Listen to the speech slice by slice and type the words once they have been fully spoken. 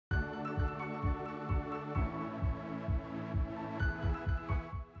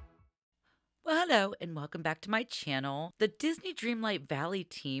Well, hello and welcome back to my channel. The Disney Dreamlight Valley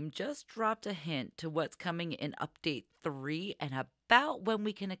team just dropped a hint to what's coming in Update 3 and about when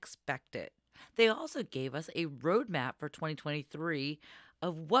we can expect it. They also gave us a roadmap for 2023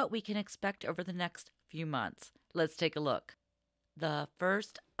 of what we can expect over the next few months. Let's take a look. The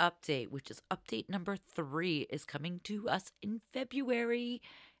first update, which is update number 3, is coming to us in February.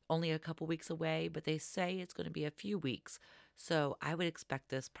 Only a couple weeks away, but they say it's going to be a few weeks. So I would expect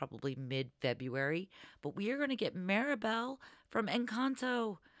this probably mid February. But we are going to get Maribel from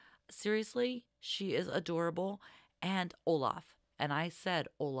Encanto. Seriously, she is adorable. And Olaf. And I said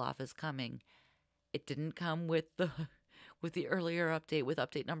Olaf is coming. It didn't come with the with the earlier update with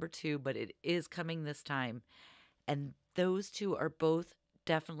update number 2, but it is coming this time. And those two are both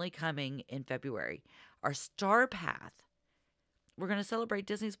definitely coming in February. Our Star Path. We're going to celebrate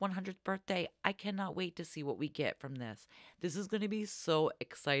Disney's 100th birthday. I cannot wait to see what we get from this. This is going to be so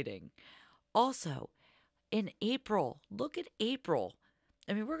exciting. Also, in April, look at April.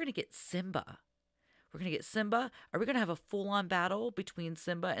 I mean, we're going to get Simba. We're going to get Simba. Are we going to have a full on battle between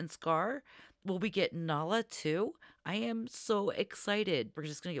Simba and Scar? Will we get Nala too? I am so excited. We're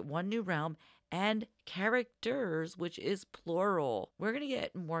just going to get one new realm and characters, which is plural. We're going to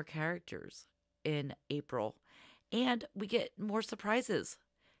get more characters in April and we get more surprises.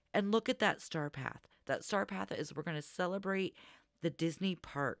 And look at that Star Path. That Star Path is we're going to celebrate the Disney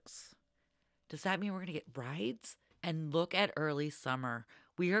parks. Does that mean we're going to get rides? And look at early summer.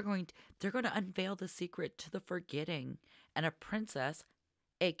 They're going to unveil the secret to the forgetting. And a princess,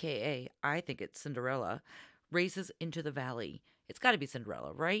 aka I think it's Cinderella, races into the valley. It's got to be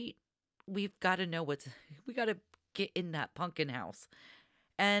Cinderella, right? We've got to know we got to get in that pumpkin house.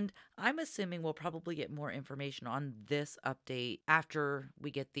 And I'm assuming we'll probably get more information on this update after we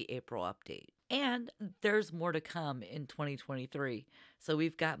get the April update. And there's more to come in 2023. So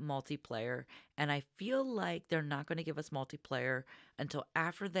we've got multiplayer, and I feel like they're not going to give us multiplayer until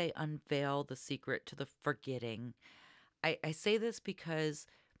after they unveil the secret to the forgetting. I say this because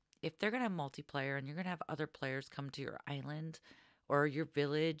if they're going to have multiplayer and you're going to have other players come to your island or your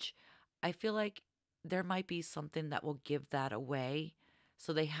village, I feel like there might be something that will give that away.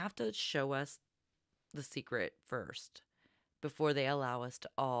 So they have to show us the secret first before they allow us to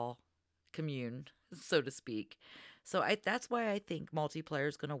all commune, so to speak. So that's why I think multiplayer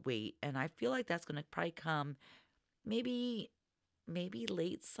is going to wait, and I feel like that's going to probably come maybe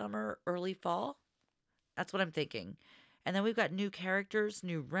late summer, early fall. That's what I'm thinking. And then we've got new characters,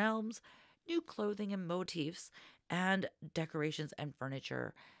 new realms, new clothing and motifs, and decorations and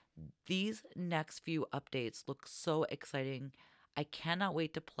furniture. These next few updates look so exciting. I cannot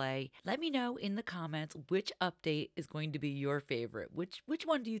wait to play. Let me know in the comments which update is going to be your favorite. Which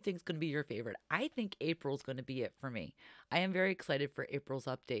one do you think is going to be your favorite? I think April's going to be it for me. I am very excited for April's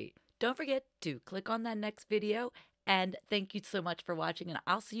update. Don't forget to click on that next video, and thank you so much for watching, and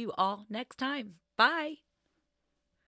I'll see you all next time. Bye!